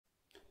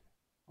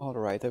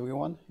Alright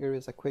everyone, here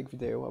is a quick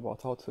video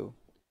about how to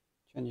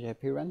change the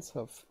appearance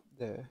of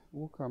the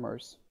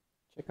Woocommerce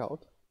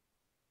checkout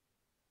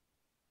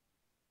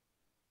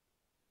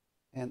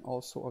and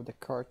also of the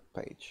cart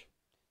page.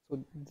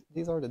 So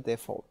these are the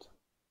default.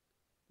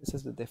 This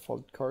is the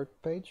default cart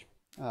page.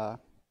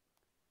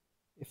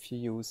 If you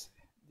use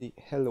the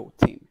Hello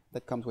theme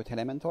that comes with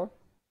Elementor,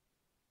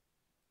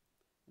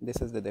 this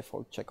is the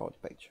default checkout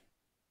page.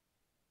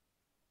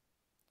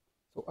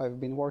 So I've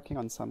been working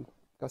on some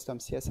custom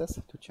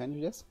CSS to change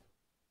this,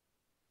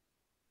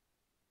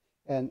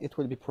 and it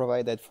will be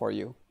provided for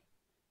you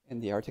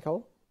in the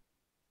article.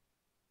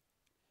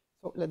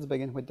 So let's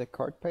begin with the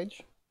cart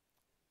page.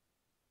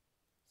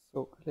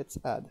 So let's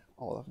add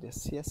all of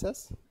this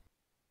CSS.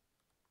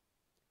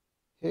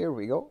 Here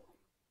we go.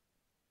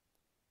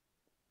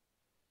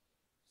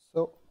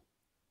 So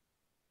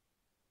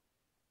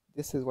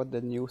this is what the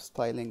new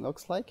styling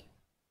looks like.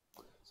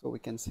 So we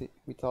can see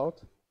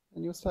without the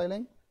new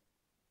styling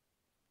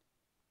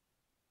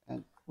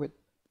and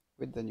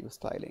with the new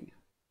styling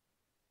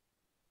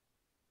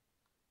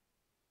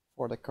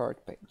for the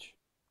cart page.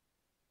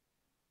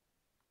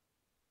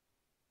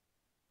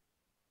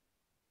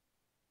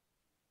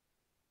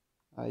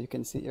 You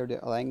can see here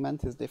the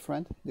alignment is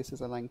different. This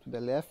is aligned to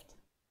the left.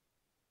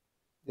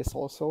 This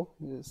also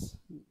is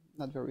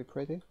not very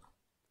pretty.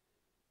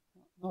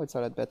 No, it's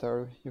a lot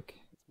better. It's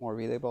more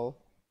readable.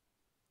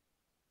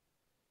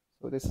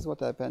 So this is what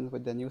happened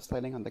with the new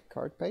styling on the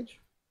cart page.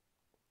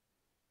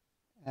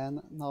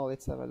 And now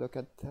let's have a look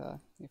at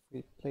if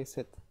we place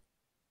it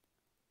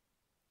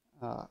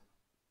on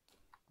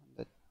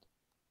the.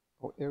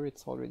 Oh, here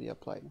it's already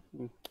applied.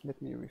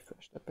 Let me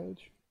refresh the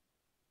page.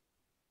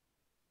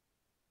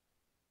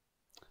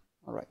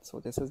 Alright,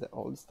 so this is the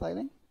old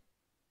styling.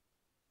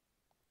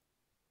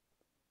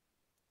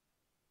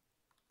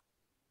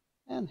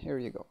 And here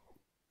you go.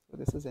 So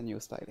this is a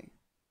new styling.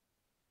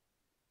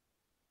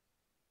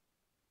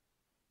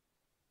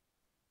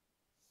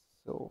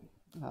 So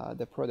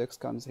the products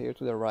comes here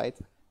to the right.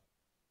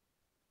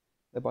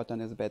 The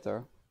button is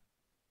better.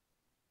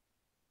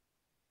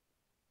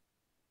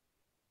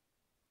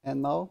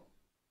 And now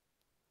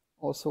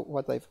also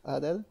what I've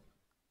added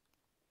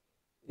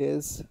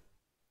is,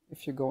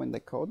 if you go in the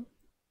code,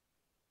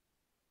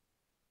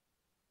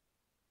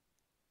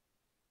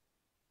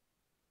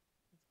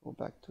 let's go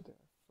back to the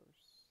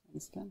first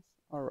instance.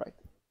 All right.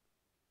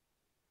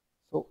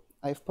 So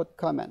I've put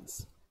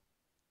comments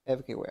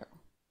everywhere.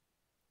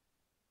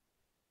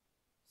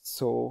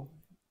 So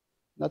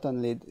not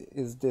only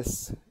is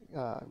this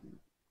out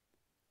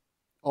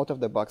of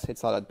the box,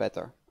 it's a lot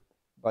better,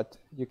 but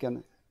you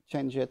can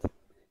change it,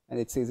 and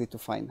it's easy to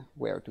find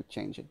where to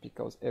change it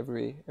because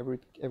every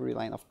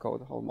line of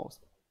code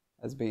almost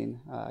has been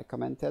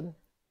commented.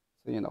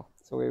 So you know.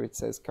 So here it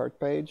says cart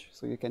page,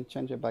 so you can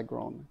change the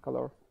background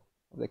color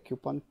of the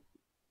coupon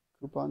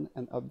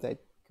and update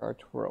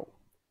cart row.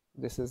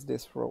 This is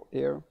this row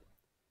here.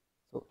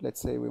 So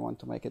let's say we want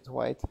to make it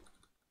white,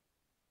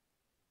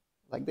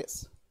 like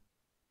this.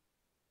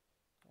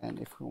 And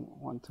if we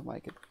want to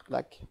make it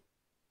black,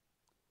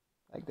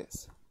 like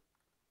this.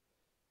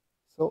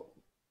 So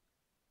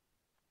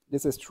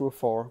this is true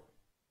for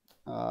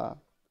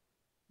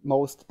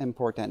most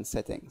important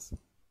settings.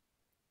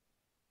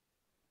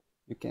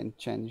 You can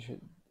change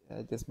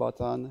this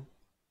button,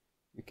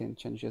 you can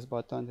change this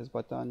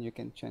button, you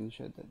can change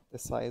the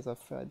size of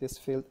this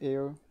field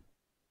here.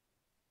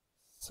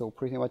 So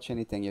pretty much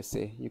anything you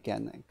see, you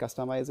can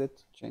customize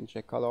it, change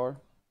the color,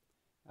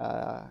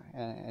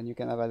 and you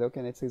can have a look,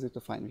 and it's easy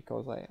to find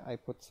because I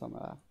put some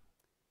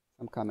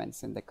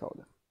comments in the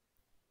code.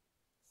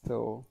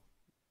 So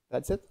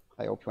that's it.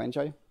 I hope you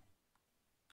enjoy.